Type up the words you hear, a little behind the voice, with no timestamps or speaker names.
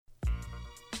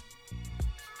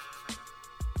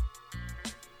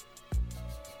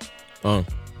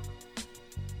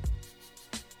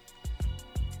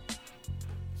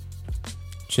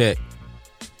Check.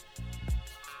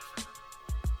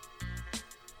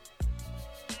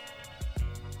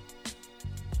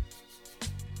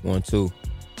 One, two.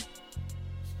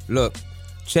 Look,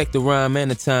 check the rhyme and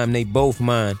the time, they both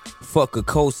mine. Fuck a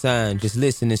cosign, just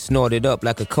listen and snort it up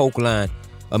like a coke line.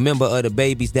 A member of the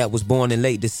babies that was born in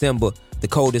late December. The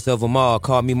coldest of them all,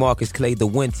 call me Marcus Clay, the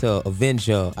winter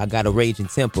avenger. I got a raging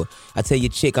temper. I tell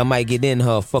your chick I might get in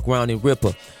her, fuck round and rip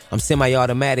her. I'm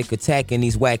semi-automatic attacking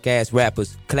these whack-ass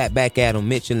rappers. Clap back at them,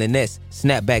 Mitchell and Ness,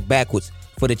 snap back backwards.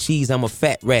 For the cheese, I'm a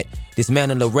fat rat.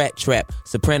 Dismantle a rat trap.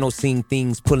 Soprano sing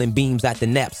things, pulling beams out the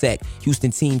knapsack.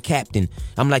 Houston team captain.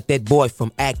 I'm like that boy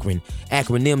from Akron.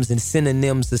 Acronyms and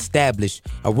synonyms established.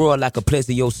 I roar like a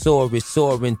plesiosaurus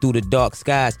soaring through the dark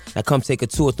skies. Now come take a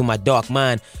tour through my dark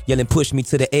mind. Yelling push me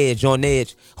to the edge, on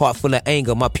edge. Heart full of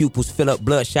anger, my pupils fill up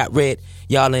bloodshot red.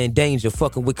 Y'all are in danger,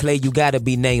 fucking with Clay, you gotta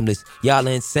be nameless. Y'all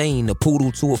are insane, a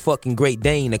poodle to a fucking Great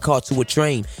Dane, a car to a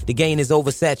train. The game is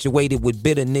oversaturated with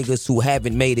bitter niggas who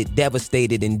haven't made it,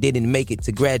 devastated and didn't make it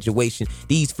to graduation.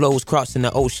 These flows crossing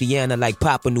the Oceania like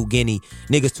Papua New Guinea.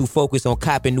 Niggas too focused on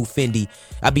copping new Fendi.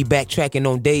 I be backtracking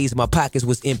on days my pockets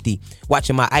was empty.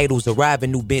 Watching my idols arrive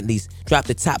in new Bentleys. Drop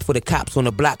the top for the cops on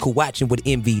the block who watching with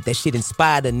envy. That shit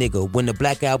inspired a nigga. When the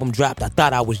Black Album dropped, I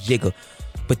thought I was Jigga.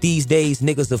 But these days,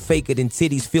 niggas are faker than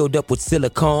titties filled up with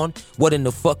silicone. What in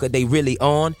the fuck are they really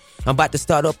on? I'm about to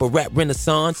start up a rap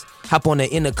renaissance. Hop on the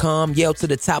intercom, yell to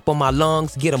the top of my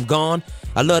lungs, get them gone.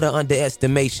 I love the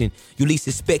underestimation. You least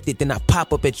expect it, then I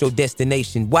pop up at your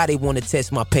destination. Why they want to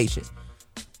test my patience?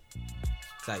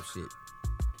 Type shit.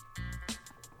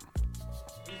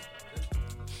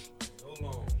 Hold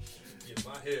on. Get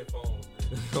my headphones.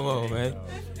 Come on, man.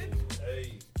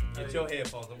 Hey, get your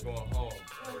headphones. I'm going home.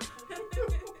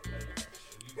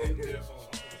 You get your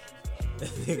headphones.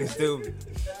 Nigga stupid.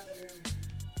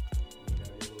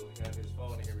 He got his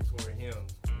phone in here recording him.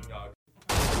 Y'all.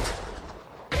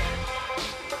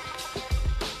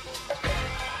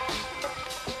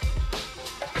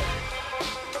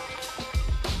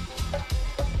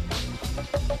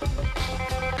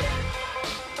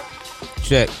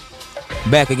 Check.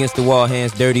 Back against the wall,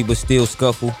 hands dirty but still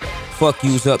scuffle. Fuck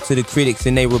yous up to the critics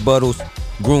and they rebuttals.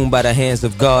 Groomed by the hands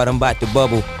of God, I'm about to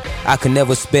bubble. I can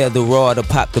never spare the raw to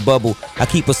pop the bubble. I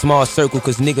keep a small circle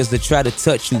cause niggas that try to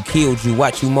touch you, killed you,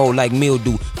 watch you mold like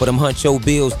mildew. For them huncho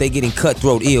bills, they getting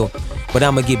cutthroat ill. But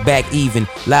I'ma get back even,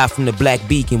 live from the Black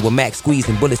Beacon with Mac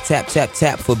squeezing, bullets tap, tap,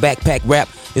 tap for backpack rap.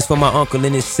 It's for my uncle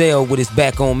in his cell with his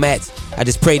back on mats. I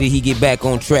just pray that he get back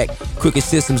on track. Crooked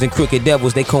systems and crooked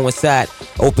devils, they coincide.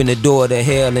 Open the door to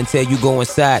hell until you go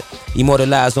inside.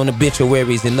 Immortalized on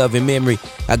obituaries in loving memory.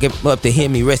 I give up to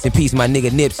Hemi, rest in peace my nigga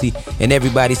Nipsey. And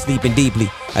everybody sleeping deeply.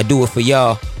 I do it for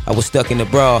y'all. I was stuck in the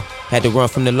bra, had to run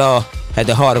from the law. Had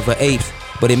the heart of an ape,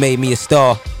 but it made me a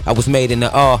star. I was made in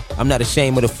the awe. I'm not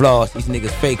ashamed of the flaws. These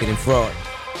niggas faker than fraud.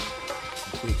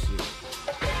 Quick shit.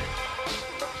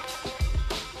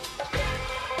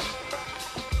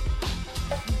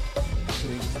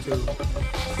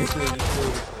 This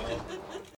nigga's too.